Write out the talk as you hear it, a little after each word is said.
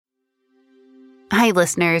Hi,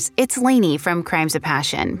 listeners. It's Lainey from Crimes of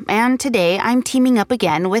Passion, and today I'm teaming up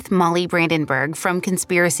again with Molly Brandenburg from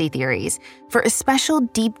Conspiracy Theories for a special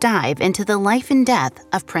deep dive into the life and death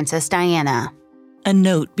of Princess Diana. A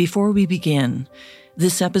note before we begin.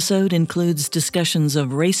 This episode includes discussions of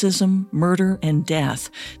racism, murder, and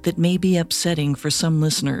death that may be upsetting for some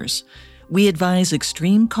listeners. We advise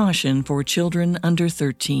extreme caution for children under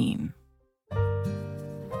 13.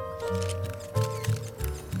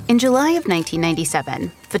 In July of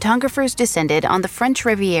 1997, photographers descended on the French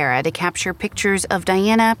Riviera to capture pictures of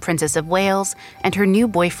Diana, Princess of Wales, and her new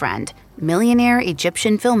boyfriend, millionaire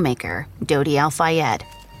Egyptian filmmaker Dodi Al-Fayed.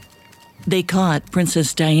 They caught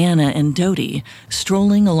Princess Diana and Dodi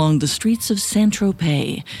strolling along the streets of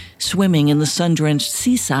Saint-Tropez, swimming in the sun-drenched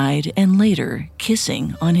seaside, and later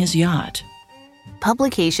kissing on his yacht.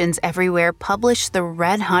 Publications everywhere published the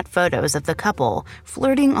red-hot photos of the couple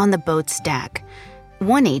flirting on the boat's deck.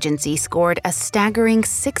 One agency scored a staggering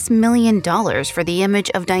 $6 million for the image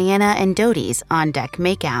of Diana and Dodi's on-deck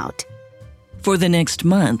makeout. For the next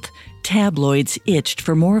month, tabloids itched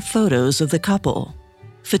for more photos of the couple.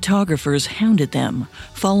 Photographers hounded them,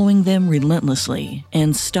 following them relentlessly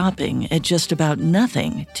and stopping at just about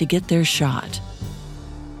nothing to get their shot.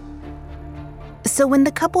 So when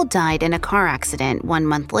the couple died in a car accident 1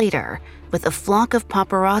 month later, with a flock of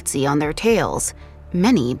paparazzi on their tails,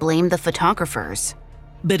 many blamed the photographers.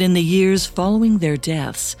 But in the years following their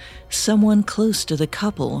deaths, someone close to the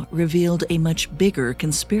couple revealed a much bigger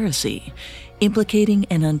conspiracy, implicating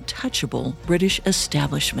an untouchable British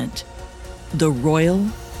establishment, the royal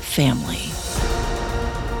family.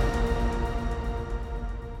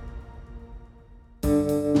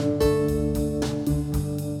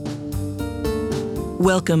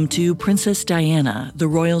 Welcome to Princess Diana, the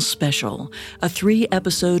Royal Special, a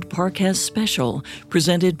 3-episode Parcast special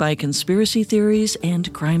presented by Conspiracy Theories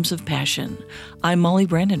and Crimes of Passion. I'm Molly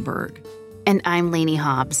Brandenburg. And I'm Lainey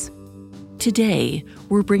Hobbs. Today,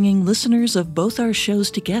 we're bringing listeners of both our shows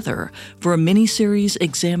together for a mini-series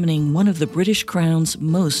examining one of the British Crown's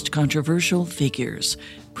most controversial figures,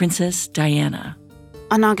 Princess Diana.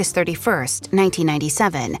 On August 31st,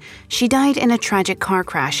 1997, she died in a tragic car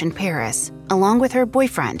crash in Paris, along with her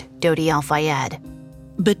boyfriend, Dodi Al-Fayed.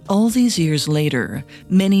 But all these years later,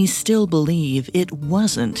 many still believe it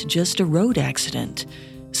wasn't just a road accident.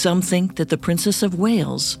 Some think that the Princess of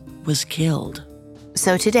Wales was killed.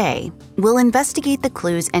 So today, we'll investigate the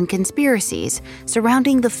clues and conspiracies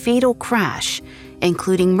surrounding the fatal crash,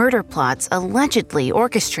 including murder plots allegedly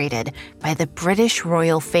orchestrated by the British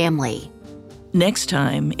royal family. Next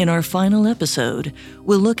time, in our final episode,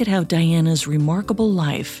 we'll look at how Diana's remarkable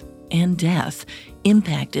life and death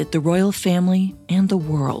impacted the royal family and the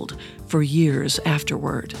world for years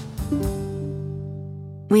afterward.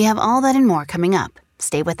 We have all that and more coming up.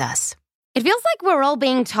 Stay with us. It feels like we're all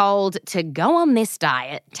being told to go on this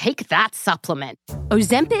diet, take that supplement.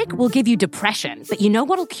 Ozempic will give you depression, but you know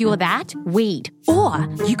what'll cure that? Weed. Or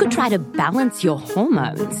you could try to balance your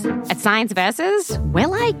hormones. At Science Versus, we're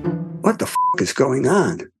like, what the is going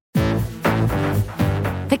on?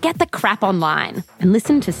 Forget the crap online and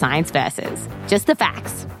listen to Science Versus. Just the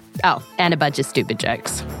facts. Oh, and a bunch of stupid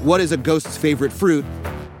jokes. What is a ghost's favorite fruit?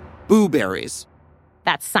 Blueberries.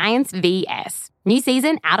 That's Science VS. New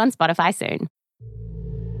season out on Spotify soon.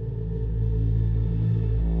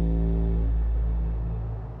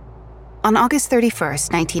 On August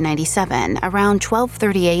 31st, 1997, around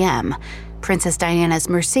 12:30 a.m., Princess Diana's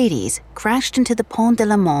Mercedes crashed into the Pont de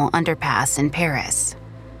la Mont underpass in Paris.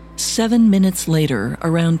 7 minutes later,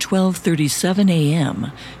 around 12:37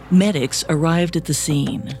 a.m., medics arrived at the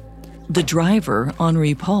scene. The driver,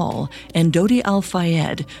 Henri Paul, and Dodi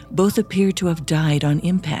Al-Fayed both appeared to have died on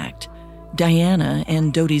impact. Diana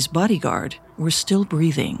and Dodi's bodyguard were still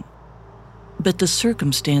breathing. But the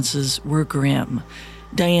circumstances were grim.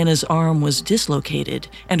 Diana's arm was dislocated,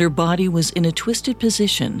 and her body was in a twisted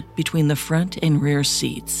position between the front and rear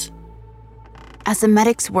seats. As the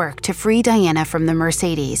medics worked to free Diana from the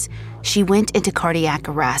Mercedes, she went into cardiac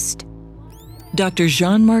arrest. Dr.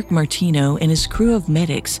 Jean-Marc Martino and his crew of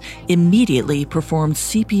medics immediately performed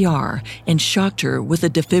CPR and shocked her with a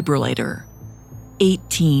defibrillator.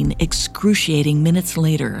 18 excruciating minutes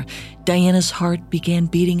later, Diana's heart began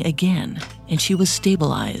beating again, and she was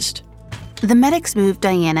stabilized. The medics moved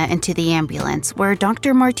Diana into the ambulance, where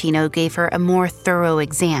Dr. Martino gave her a more thorough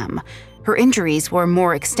exam. Her injuries were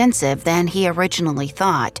more extensive than he originally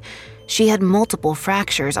thought. She had multiple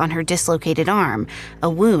fractures on her dislocated arm, a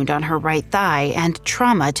wound on her right thigh, and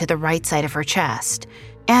trauma to the right side of her chest.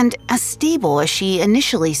 And as stable as she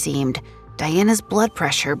initially seemed, Diana's blood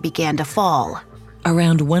pressure began to fall.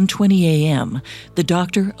 Around 1:20 a.m., the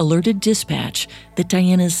doctor alerted dispatch that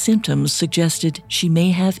Diana's symptoms suggested she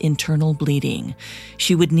may have internal bleeding.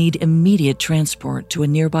 She would need immediate transport to a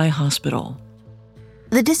nearby hospital.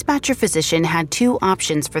 The dispatcher physician had two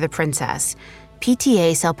options for the princess: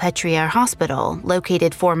 PTA Salpêtrière Hospital,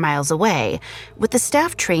 located 4 miles away, with the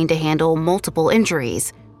staff trained to handle multiple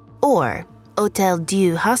injuries, or Hôtel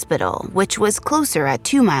Dieu Hospital, which was closer at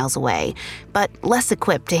 2 miles away, but less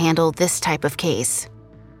equipped to handle this type of case.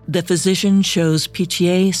 The physician chose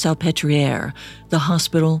Pitié Salpêtrière, the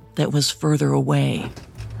hospital that was further away.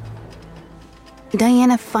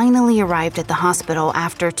 Diana finally arrived at the hospital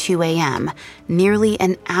after 2 a.m., nearly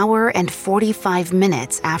an hour and 45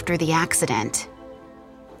 minutes after the accident.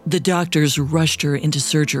 The doctors rushed her into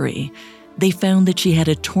surgery. They found that she had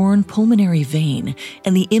a torn pulmonary vein,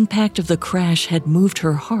 and the impact of the crash had moved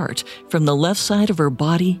her heart from the left side of her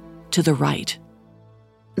body to the right.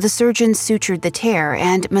 The surgeons sutured the tear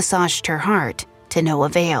and massaged her heart, to no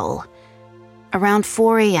avail. Around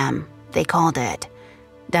 4 a.m., they called it.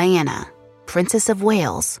 Diana, Princess of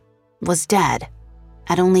Wales, was dead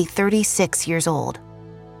at only 36 years old.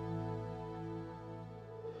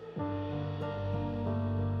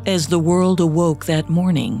 As the world awoke that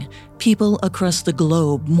morning, people across the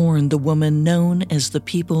globe mourned the woman known as the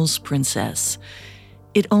People's Princess.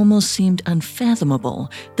 It almost seemed unfathomable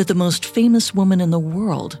that the most famous woman in the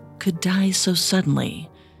world could die so suddenly.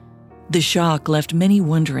 The shock left many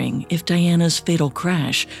wondering if Diana's fatal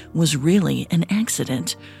crash was really an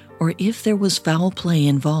accident, or if there was foul play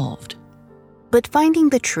involved. But finding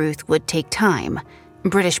the truth would take time.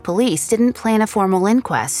 British police didn't plan a formal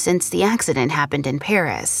inquest since the accident happened in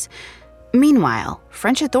Paris. Meanwhile,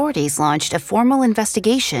 French authorities launched a formal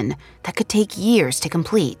investigation that could take years to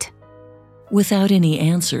complete. Without any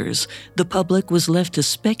answers, the public was left to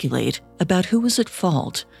speculate about who was at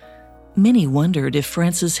fault. Many wondered if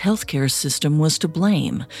France's healthcare system was to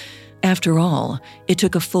blame. After all, it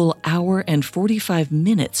took a full hour and 45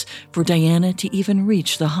 minutes for Diana to even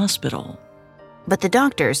reach the hospital. But the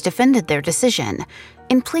doctors defended their decision.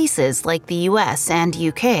 In places like the US and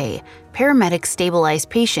UK, paramedics stabilize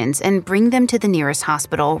patients and bring them to the nearest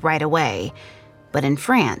hospital right away. But in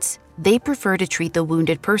France, they prefer to treat the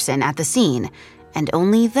wounded person at the scene and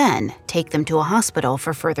only then take them to a hospital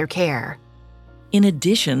for further care. In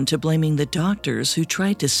addition to blaming the doctors who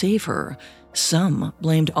tried to save her, some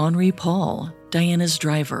blamed Henri Paul, Diana's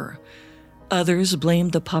driver. Others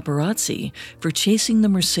blamed the paparazzi for chasing the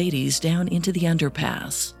Mercedes down into the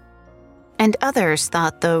underpass. And others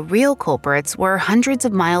thought the real culprits were hundreds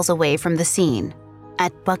of miles away from the scene,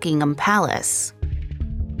 at Buckingham Palace.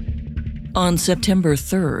 On September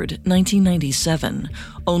 3, 1997,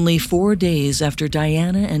 only 4 days after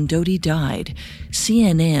Diana and Dodi died,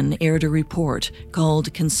 CNN aired a report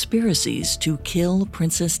called Conspiracies to Kill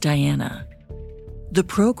Princess Diana. The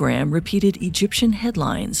program repeated Egyptian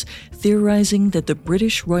headlines theorizing that the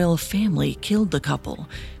British royal family killed the couple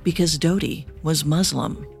because Dodi was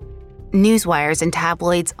Muslim. Newswires and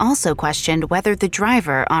tabloids also questioned whether the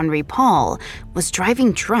driver, Henri Paul, was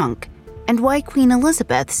driving drunk and why Queen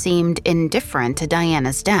Elizabeth seemed indifferent to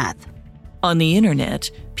Diana's death. On the internet,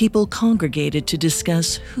 people congregated to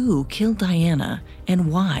discuss who killed Diana and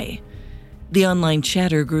why. The online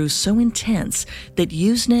chatter grew so intense that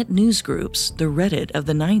Usenet newsgroups, the Reddit of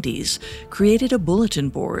the 90s, created a bulletin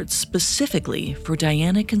board specifically for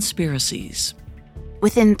Diana conspiracies.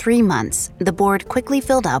 Within 3 months, the board quickly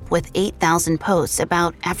filled up with 8,000 posts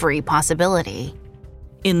about every possibility.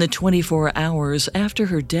 In the 24 hours after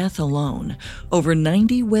her death alone, over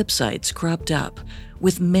 90 websites cropped up,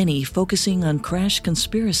 with many focusing on crash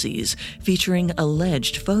conspiracies featuring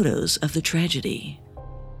alleged photos of the tragedy.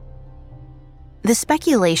 The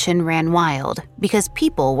speculation ran wild because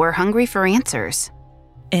people were hungry for answers.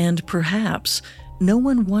 And perhaps no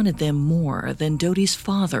one wanted them more than Dodi's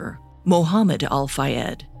father, Mohammed Al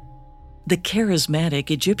Fayed. The charismatic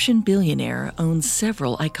Egyptian billionaire owns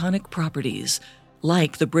several iconic properties,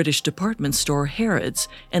 like the British department store Harrods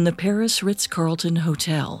and the Paris Ritz-Carlton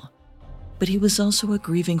Hotel. But he was also a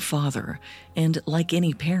grieving father, and like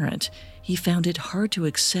any parent, he found it hard to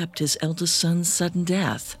accept his eldest son's sudden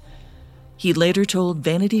death. He later told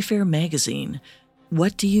Vanity Fair magazine,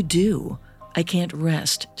 "What do you do? I can't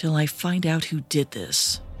rest till I find out who did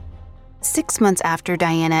this." 6 months after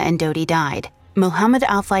Diana and Dodi died, Mohammed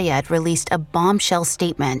Al Fayed released a bombshell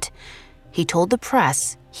statement. He told the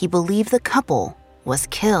press he believed the couple was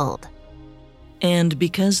killed. And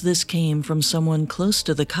because this came from someone close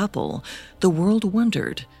to the couple, the world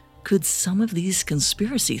wondered, could some of these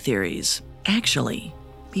conspiracy theories actually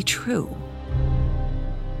be true?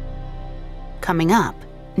 Coming up,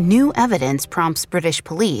 new evidence prompts British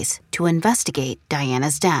police to investigate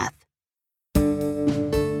Diana's death.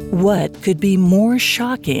 What could be more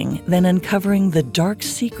shocking than uncovering the dark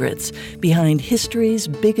secrets behind history's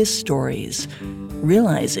biggest stories?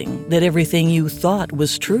 Realizing that everything you thought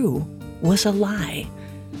was true was a lie.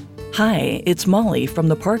 Hi, it's Molly from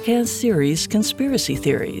the Parcast series Conspiracy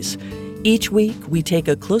Theories. Each week, we take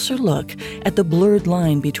a closer look at the blurred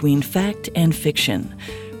line between fact and fiction,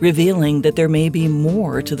 revealing that there may be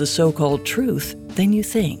more to the so-called truth than you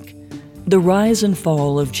think. The rise and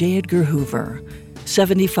fall of J. Edgar Hoover,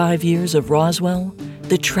 75 years of Roswell,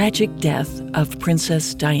 the tragic death of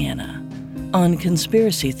Princess Diana. On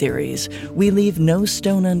Conspiracy Theories, we leave no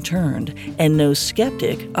stone unturned and no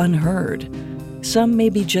skeptic unheard. Some may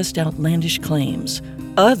be just outlandish claims.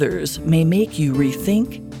 Others may make you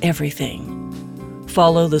rethink everything.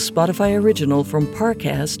 Follow the Spotify original from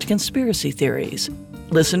Parcast Conspiracy Theories.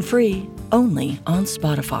 Listen free, only on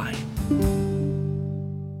Spotify.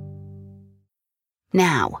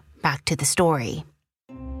 Now, back to the story.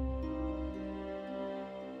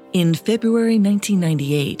 In February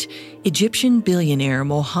 1998, Egyptian billionaire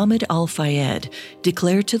Mohammed Al-Fayed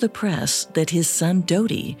declared to the press that his son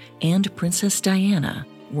Dodi and Princess Diana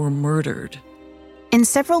were murdered. In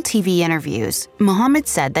several TV interviews, Mohammed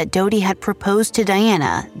said that Dodi had proposed to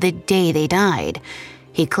Diana the day they died.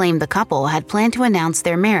 He claimed the couple had planned to announce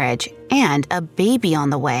their marriage and a baby on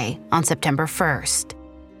the way on September 1st.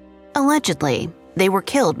 Allegedly, they were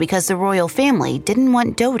killed because the royal family didn't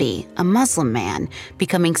want Dodi, a Muslim man,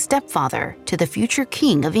 becoming stepfather to the future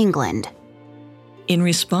king of England. In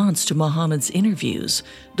response to Mohammed's interviews,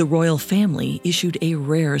 the royal family issued a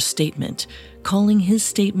rare statement, calling his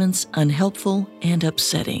statements unhelpful and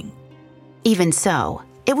upsetting. Even so,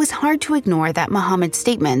 it was hard to ignore that Mohammed's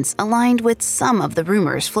statements aligned with some of the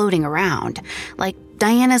rumors floating around, like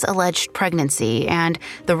Diana's alleged pregnancy and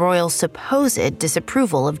the royal's supposed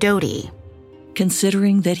disapproval of Dodi.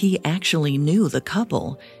 Considering that he actually knew the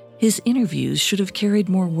couple, his interviews should have carried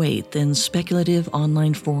more weight than speculative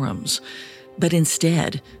online forums. But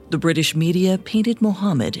instead, the British media painted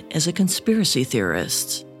Mohammed as a conspiracy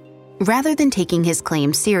theorist. Rather than taking his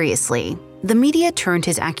claims seriously, the media turned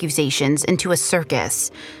his accusations into a circus.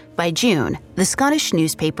 By June, the Scottish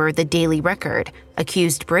newspaper The Daily Record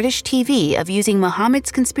accused British TV of using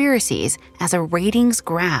Mohammed's conspiracies as a ratings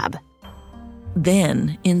grab.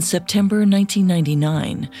 Then, in September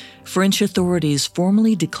 1999, French authorities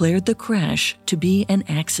formally declared the crash to be an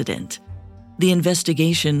accident. The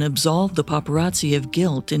investigation absolved the paparazzi of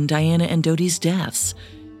guilt in Diana and Dodi's deaths.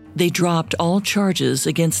 They dropped all charges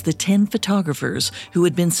against the 10 photographers who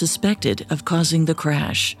had been suspected of causing the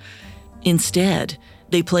crash. Instead,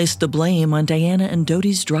 they placed the blame on Diana and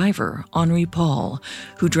Dodi's driver, Henri Paul,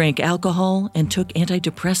 who drank alcohol and took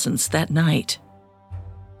antidepressants that night.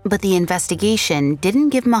 But the investigation didn't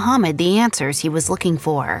give Mohammed the answers he was looking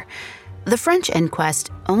for. The French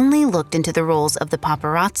inquest only looked into the roles of the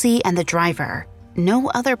paparazzi and the driver, no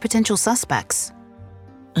other potential suspects.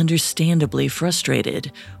 Understandably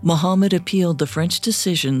frustrated, Mohammed appealed the French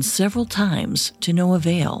decision several times to no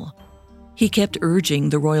avail. He kept urging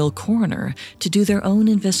the royal coroner to do their own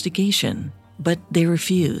investigation, but they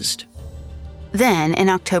refused. Then, in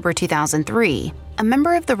October 2003, a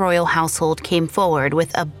member of the royal household came forward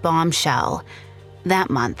with a bombshell. That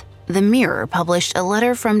month, The Mirror published a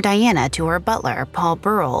letter from Diana to her butler, Paul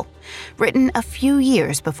Burrell, written a few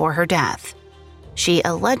years before her death. She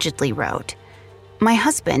allegedly wrote, "My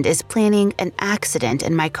husband is planning an accident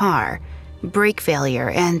in my car, brake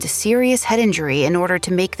failure, and serious head injury in order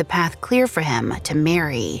to make the path clear for him to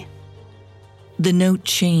marry." The note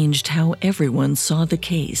changed how everyone saw the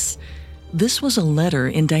case. This was a letter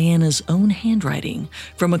in Diana's own handwriting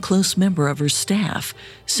from a close member of her staff,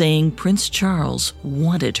 saying Prince Charles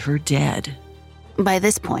wanted her dead. By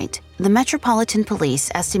this point, the Metropolitan Police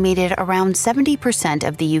estimated around 70%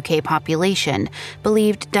 of the UK population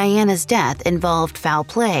believed Diana's death involved foul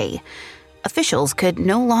play. Officials could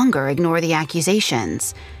no longer ignore the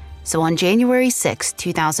accusations. So on January 6,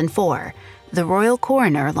 2004, the royal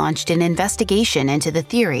coroner launched an investigation into the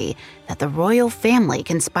theory that the royal family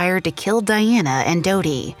conspired to kill Diana and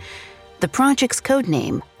Dodi. The project's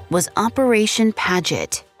codename was Operation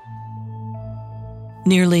Paget.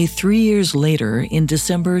 Nearly 3 years later, in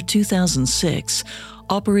December 2006,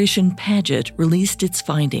 Operation Paget released its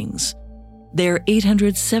findings. Their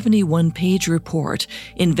 871-page report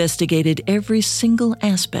investigated every single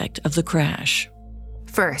aspect of the crash.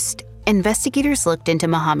 First, investigators looked into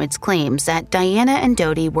Mohammed's claims that Diana and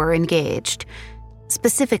Dodi were engaged.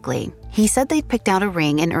 Specifically, he said they'd picked out a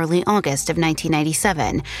ring in early August of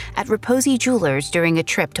 1997 at Repossi Jewelers during a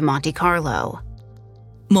trip to Monte Carlo.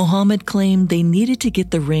 Mohammed claimed they needed to get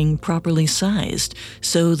the ring properly sized,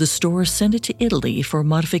 so the store sent it to Italy for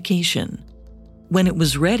modification. When it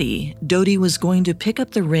was ready, Dodi was going to pick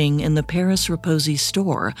up the ring in the Paris Reposy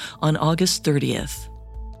store on August 30th.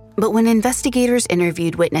 But when investigators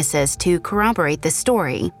interviewed witnesses to corroborate the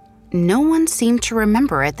story, no one seemed to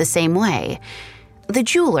remember it the same way. The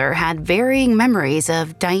jeweler had varying memories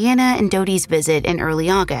of Diana and Dodi's visit in early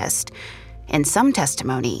August. In some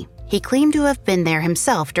testimony, he claimed to have been there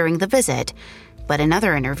himself during the visit, but in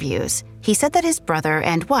other interviews, he said that his brother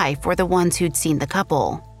and wife were the ones who'd seen the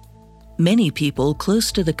couple. Many people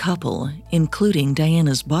close to the couple, including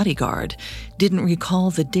Diana's bodyguard, didn't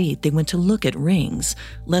recall the date they went to look at rings,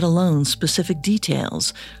 let alone specific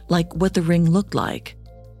details, like what the ring looked like.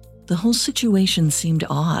 The whole situation seemed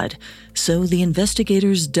odd, so the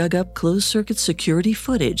investigators dug up closed-circuit security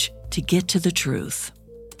footage to get to the truth.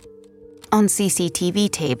 On CCTV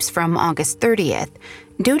tapes from August 30th,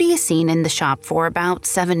 Dodi is seen in the shop for about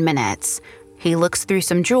 7 minutes. He looks through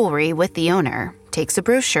some jewelry with the owner, takes a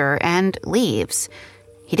brochure, and leaves.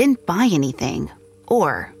 He didn't buy anything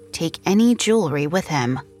or take any jewelry with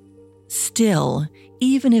him. Still,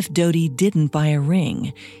 even if Dodi didn't buy a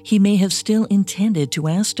ring, he may have still intended to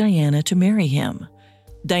ask Diana to marry him.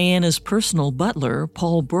 Diana's personal butler,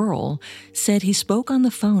 Paul Burrell, said he spoke on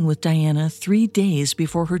the phone with Diana 3 days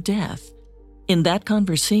before her death. In that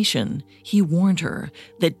conversation, he warned her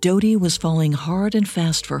that Dodi was falling hard and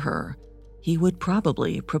fast for her. He would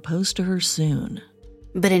probably propose to her soon.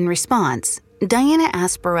 But in response, Diana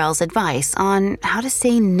asked Burrell's advice on how to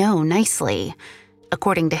say no nicely.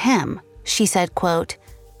 According to him, she said, quote,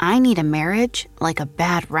 "I need a marriage like a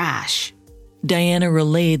bad rash." Diana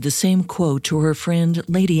relayed the same quote to her friend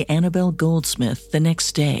Lady Annabel Goldsmith the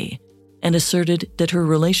next day and asserted that her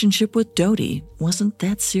relationship with Dodi wasn't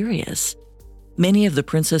that serious. Many of the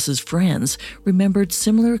princess's friends remembered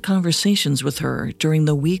similar conversations with her during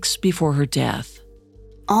the weeks before her death.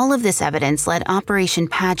 All of this evidence led Operation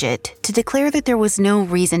Paget to declare that there was no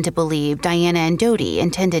reason to believe Diana and Dodi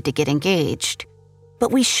intended to get engaged.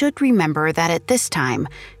 But we should remember that at this time,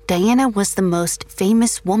 Diana was the most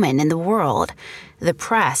famous woman in the world. The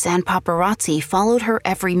press and paparazzi followed her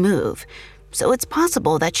every move, so it's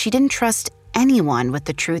possible that she didn't trust anyone with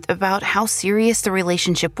the truth about how serious the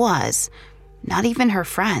relationship was. Not even her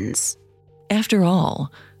friends. After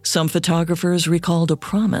all, some photographers recalled a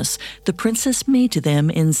promise the princess made to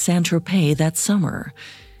them in Saint-Tropez that summer.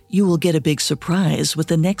 "You will get a big surprise with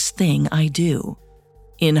the next thing I do."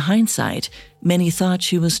 In hindsight, many thought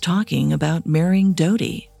she was talking about marrying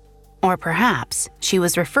Dodi. Or perhaps she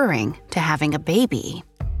was referring to having a baby.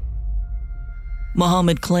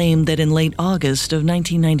 Mohammed claimed that in late August of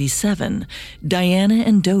 1997, Diana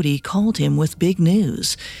and Dodi called him with big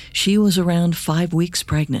news. She was around 5 weeks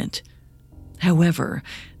pregnant. However,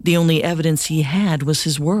 the only evidence he had was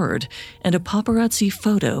his word and a paparazzi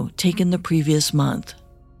photo taken the previous month.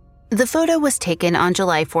 The photo was taken on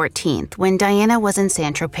July 14th when Diana was in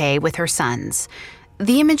Saint-Tropez with her sons.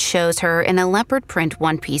 The image shows her in a leopard print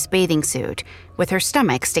one-piece bathing suit, with her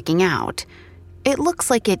stomach sticking out. It looks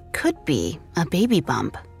like it could be a baby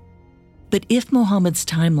bump. But if Mohammed's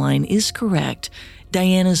timeline is correct,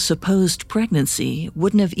 Diana's supposed pregnancy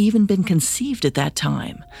wouldn't have even been conceived at that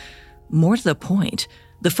time. More to the point,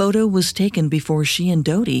 the photo was taken before she and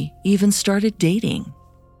Dodi even started dating.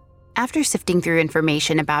 After sifting through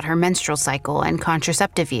information about her menstrual cycle and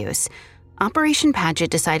contraceptive use, Operation Paget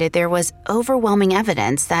decided there was overwhelming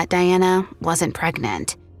evidence that Diana wasn't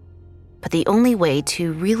pregnant. But the only way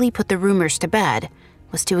to really put the rumors to bed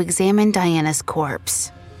was to examine Diana's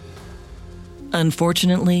corpse.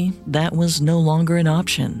 Unfortunately, that was no longer an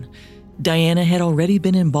option. Diana had already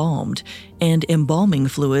been embalmed, and embalming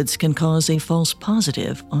fluids can cause a false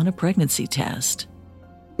positive on a pregnancy test.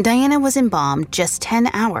 Diana was embalmed just 10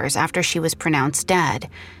 hours after she was pronounced dead.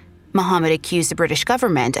 Mohammed accused the British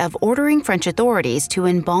government of ordering French authorities to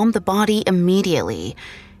embalm the body immediately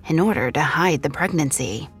in order to hide the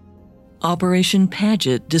pregnancy. Operation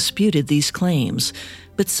Paget disputed these claims,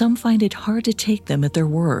 but some find it hard to take them at their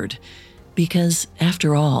word. Because,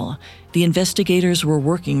 after all, the investigators were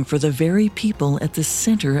working for the very people at the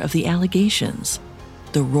center of the allegations,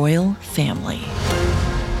 the royal family.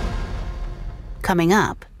 Coming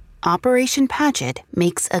up, Operation Paget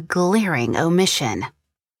makes a glaring omission.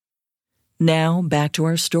 Now, back to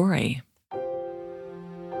our story.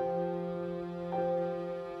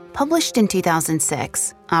 Published in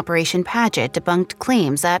 2006, Operation Paget debunked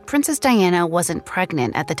claims that Princess Diana wasn't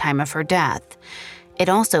pregnant at the time of her death. It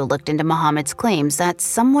also looked into Mohammed's claims that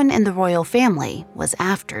someone in the royal family was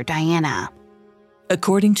after Diana.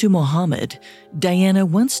 According to Mohammed, Diana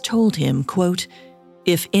once told him, quote,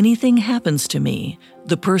 If anything happens to me,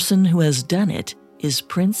 the person who has done it is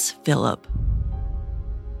Prince Philip.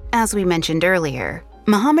 As we mentioned earlier,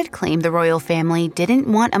 Muhammad claimed the royal family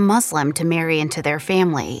didn't want a Muslim to marry into their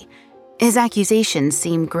family. His accusations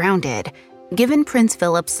seem grounded, given Prince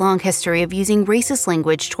Philip's long history of using racist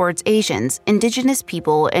language towards Asians, indigenous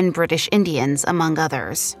people, and British Indians, among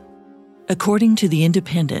others. According to The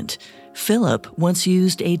Independent, Philip once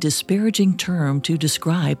used a disparaging term to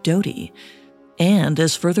describe Dodi. And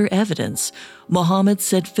as further evidence, Muhammad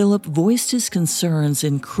said Philip voiced his concerns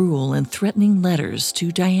in cruel and threatening letters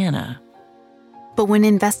to Diana. But when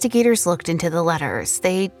investigators looked into the letters,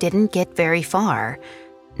 they didn't get very far.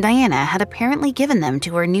 Diana had apparently given them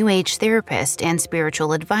to her New Age therapist and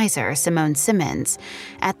spiritual advisor, Simone Simmons,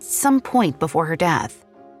 at some point before her death.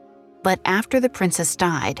 But after the princess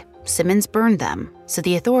died, Simmons burned them, so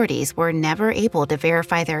the authorities were never able to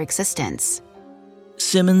verify their existence.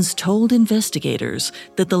 Simmons told investigators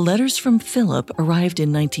that the letters from Philip arrived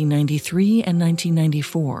in 1993 and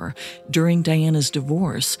 1994, during Diana's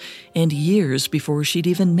divorce, and years before she'd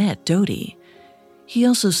even met Dodi. He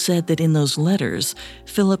also said that in those letters,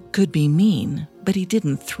 Philip could be mean, but he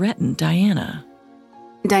didn't threaten Diana.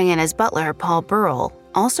 Diana's butler, Paul Burrell,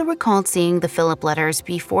 also recalled seeing the Philip letters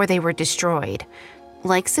before they were destroyed.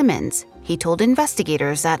 Like Simmons, he told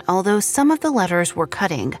investigators that although some of the letters were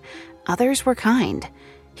cutting, others were kind.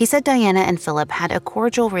 He said Diana and Philip had a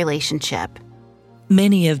cordial relationship.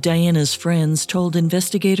 Many of Diana's friends told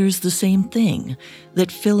investigators the same thing,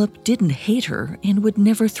 that Philip didn't hate her and would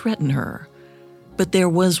never threaten her. But there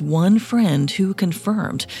was one friend who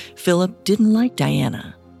confirmed Philip didn't like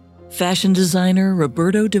Diana: fashion designer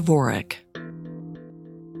Roberto Dvorak.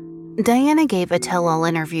 Diana gave a tell-all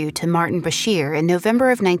interview to Martin Bashir in November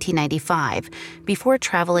of 1995 before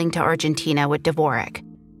traveling to Argentina with Dvorak.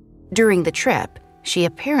 During the trip, she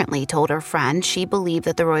apparently told her friend she believed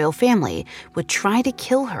that the royal family would try to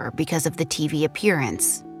kill her because of the TV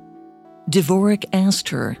appearance. Dvorak asked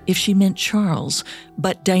her if she meant Charles,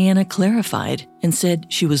 but Diana clarified and said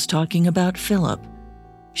she was talking about Philip.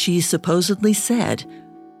 She supposedly said,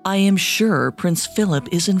 "I am sure Prince Philip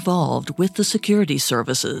is involved with the security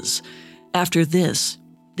services. After this,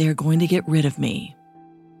 they're going to get rid of me."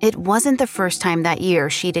 It wasn't the first time that year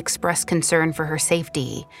she'd expressed concern for her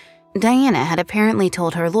safety. Diana had apparently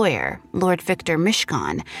told her lawyer, Lord Victor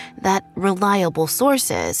Mishcon, that reliable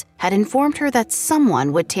sources had informed her that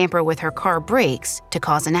someone would tamper with her car brakes to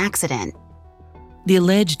cause an accident. The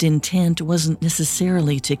alleged intent wasn't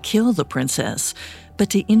necessarily to kill the princess, but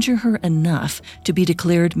to injure her enough to be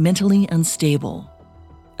declared mentally unstable.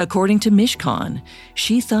 According to Mishcon,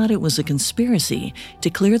 she thought it was a conspiracy to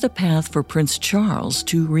clear the path for Prince Charles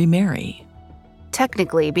to remarry.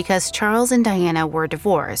 Technically, because Charles and Diana were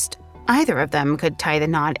divorced, either of them could tie the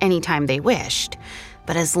knot anytime they wished.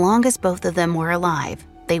 But as long as both of them were alive,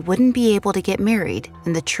 they wouldn't be able to get married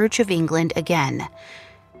in the Church of England again,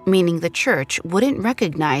 meaning the church wouldn't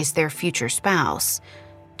recognize their future spouse.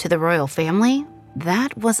 To the royal family,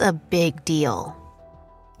 that was a big deal.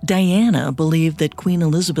 Diana believed that Queen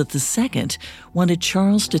Elizabeth II wanted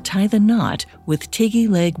Charles to tie the knot with Tiggy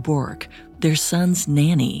Legg Bourke, their son's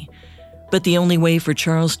nanny. But the only way for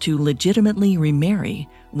Charles to legitimately remarry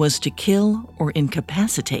was to kill or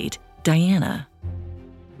incapacitate Diana.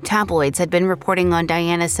 Tabloids had been reporting on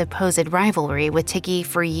Diana's supposed rivalry with Tiggy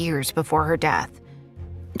for years before her death.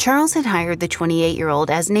 Charles had hired the 28-year-old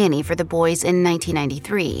as nanny for the boys in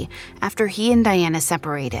 1993, after he and Diana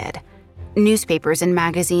separated. Newspapers and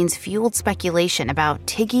magazines fueled speculation about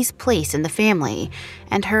Tiggy's place in the family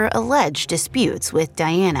and her alleged disputes with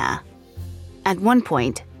Diana. At one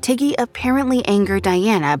point, Tiggy apparently angered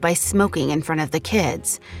Diana by smoking in front of the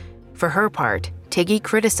kids. For her part, Tiggy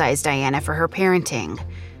criticized Diana for her parenting.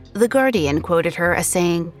 The Guardian quoted her as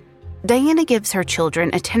saying, "Diana gives her children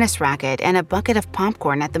a tennis racket and a bucket of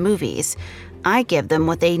popcorn at the movies. I give them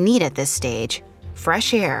what they need at this stage: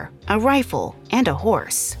 fresh air, a rifle, and a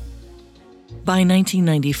horse." By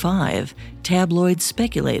 1995, tabloids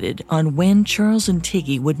speculated on when Charles and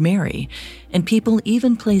Tiggy would marry, and people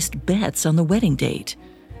even placed bets on the wedding date.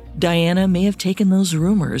 Diana may have taken those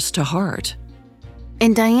rumors to heart.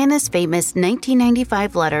 In Diana's famous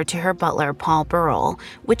 1995 letter to her butler, Paul Burrell,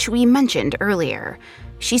 which we mentioned earlier,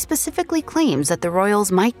 she specifically claims that the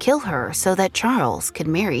royals might kill her so that Charles could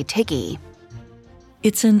marry Tiggy.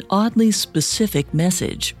 It's an oddly specific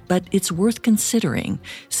message, but it's worth considering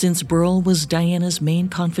since Burrell was Diana's main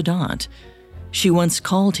confidant. She once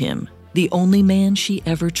called him the only man she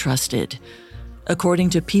ever trusted. According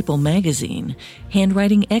to People magazine,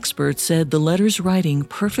 handwriting experts said the letter's writing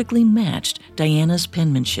perfectly matched Diana's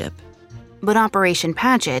penmanship. But Operation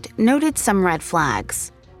Paget noted some red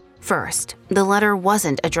flags. First, the letter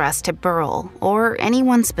wasn't addressed to Burrell or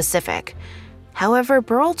anyone specific. However,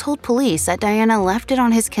 Burrell told police that Diana left it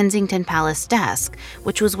on his Kensington Palace desk,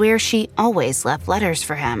 which was where she always left letters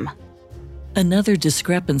for him. Another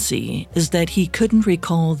discrepancy is that he couldn't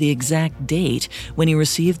recall the exact date when he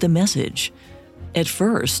received the message. At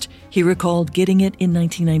first, he recalled getting it in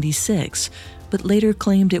 1996, but later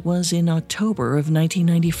claimed it was in October of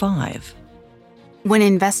 1995. When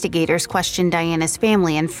investigators questioned Diana's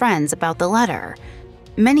family and friends about the letter,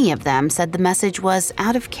 many of them said the message was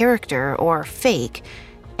out of character or fake,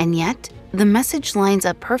 and yet the message lines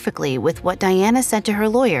up perfectly with what Diana said to her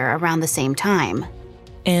lawyer around the same time.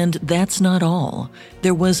 And that's not all.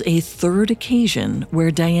 There was a third occasion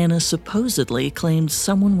where Diana supposedly claimed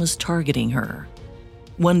someone was targeting her.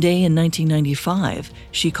 One day in 1995,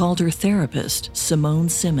 she called her therapist, Simone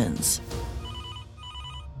Simmons.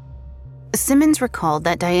 Simmons recalled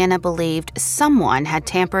that Diana believed someone had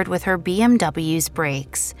tampered with her BMW's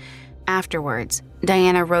brakes. Afterwards,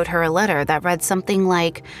 Diana wrote her a letter that read something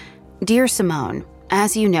like, "Dear Simone,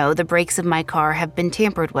 as you know, the brakes of my car have been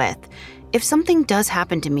tampered with. If something does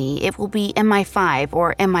happen to me, it will be MI5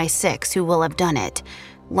 or MI6 who will have done it.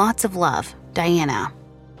 Lots of love, Diana."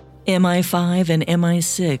 MI5 and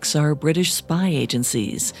MI6 are British spy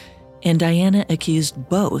agencies, and Diana accused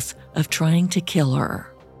both of trying to kill her.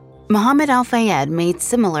 Mohammed Al-Fayed made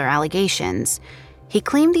similar allegations. He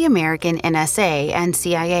claimed the American NSA and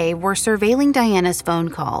CIA were surveilling Diana's phone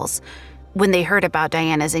calls. When they heard about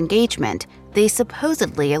Diana's engagement, they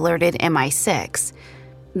supposedly alerted MI6.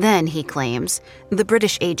 Then, he claims, the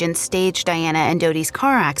British agents staged Diana and Dodi's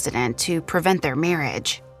car accident to prevent their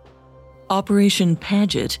marriage. Operation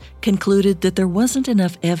Paget concluded that there wasn't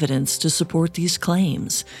enough evidence to support these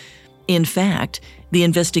claims. In fact, the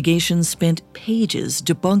investigation spent pages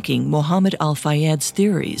debunking Mohammed Al-Fayed's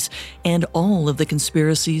theories and all of the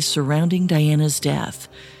conspiracies surrounding Diana's death.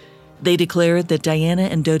 They declared that Diana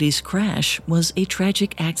and Dodi's crash was a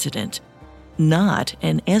tragic accident, not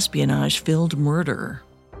an espionage-filled murder.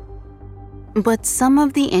 But some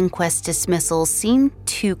of the inquest dismissals seemed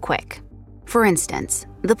too quick. For instance,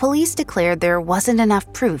 the police declared there wasn't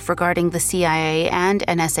enough proof regarding the CIA and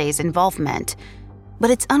NSA's involvement. But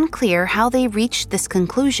it's unclear how they reached this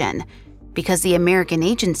conclusion, because the American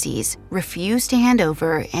agencies refused to hand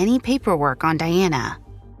over any paperwork on Diana.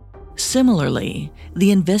 Similarly, the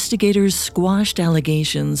investigators squashed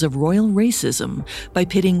allegations of royal racism by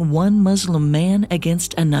pitting one Muslim man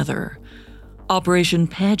against another. Operation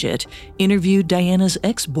Paget interviewed Diana's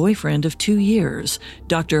ex-boyfriend of 2 years,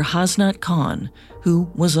 Dr. Hasnat Khan, who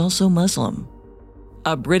was also Muslim.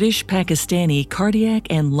 A British-Pakistani cardiac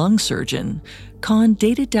and lung surgeon, Khan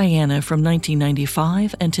dated Diana from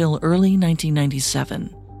 1995 until early 1997.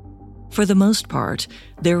 For the most part,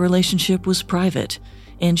 their relationship was private,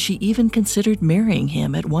 and she even considered marrying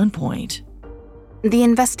him at one point. The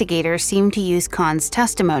investigators seemed to use Khan's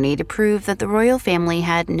testimony to prove that the royal family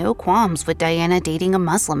had no qualms with Diana dating a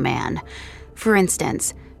Muslim man. For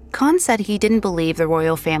instance, Khan said he didn't believe the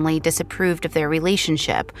royal family disapproved of their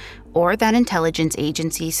relationship or that intelligence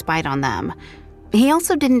agencies spied on them. He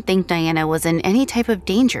also didn't think Diana was in any type of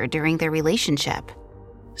danger during their relationship.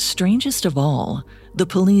 Strangest of all, the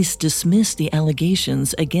police dismissed the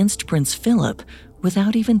allegations against Prince Philip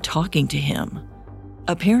without even talking to him.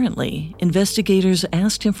 Apparently, investigators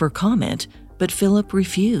asked him for comment, but Philip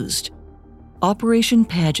refused. Operation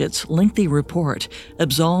Paget's lengthy report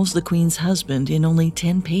absolves the Queen's husband in only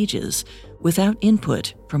 10 pages, without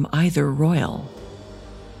input from either royal.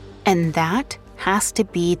 And that has to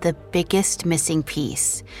be the biggest missing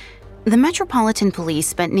piece. The Metropolitan Police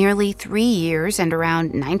spent nearly 3 years and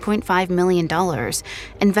around $9.5 million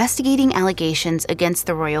investigating allegations against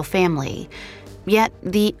the royal family. Yet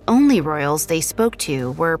the only royals they spoke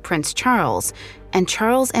to were Prince Charles and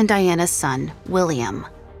Charles and Diana's son, William.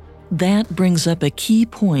 That brings up a key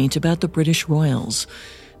point about the British royals.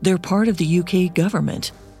 They're part of the UK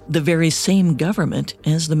government, the very same government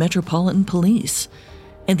as the Metropolitan Police.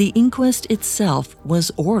 And the inquest itself was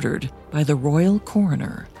ordered by the royal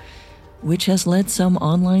coroner, which has led some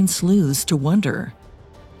online sleuths to wonder,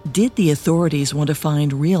 did the authorities want to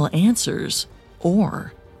find real answers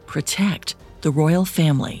or protect the royal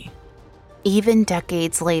family? Even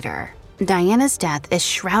decades later, Diana's death is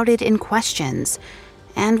shrouded in questions,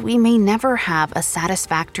 and we may never have a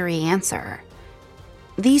satisfactory answer.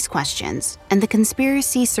 These questions and the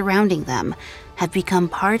conspiracy surrounding them have become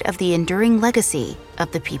part of the enduring legacy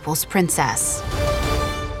of the People's Princess.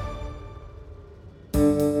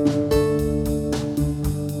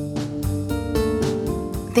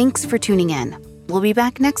 Thanks for tuning in. We'll be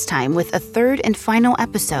back next time with a third and final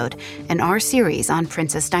episode in our series on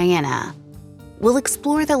Princess Diana. We'll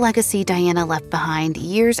explore the legacy Diana left behind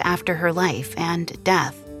years after her life and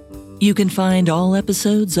death. You can find all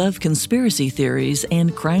episodes of Conspiracy Theories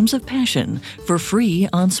and Crimes of Passion for free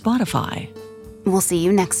on Spotify. We'll see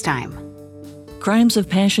you next time. Crimes of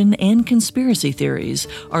Passion and Conspiracy Theories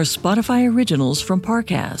are Spotify originals from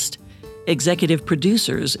Parcast. Executive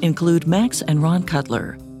producers include Max and Ron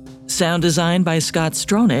Cutler. Sound design by Scott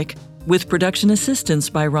Stronach, with production assistance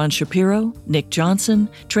by Ron Shapiro, Nick Johnson,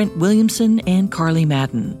 Trent Williamson, and Carly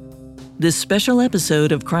Madden. This special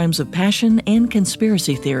episode of Crimes of Passion and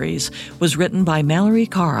Conspiracy Theories was written by Mallory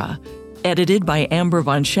Cara, edited by Amber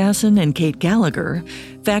Von Schassen and Kate Gallagher,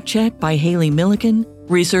 fact-checked by Haley Milliken,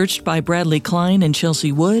 researched by Bradley Klein and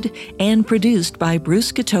Chelsea Wood, and produced by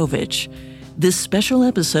Bruce Katovich. This special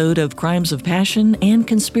episode of Crimes of Passion and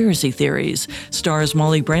Conspiracy Theories stars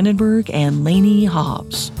Molly Brandenburg and Lainey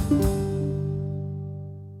Hobbs.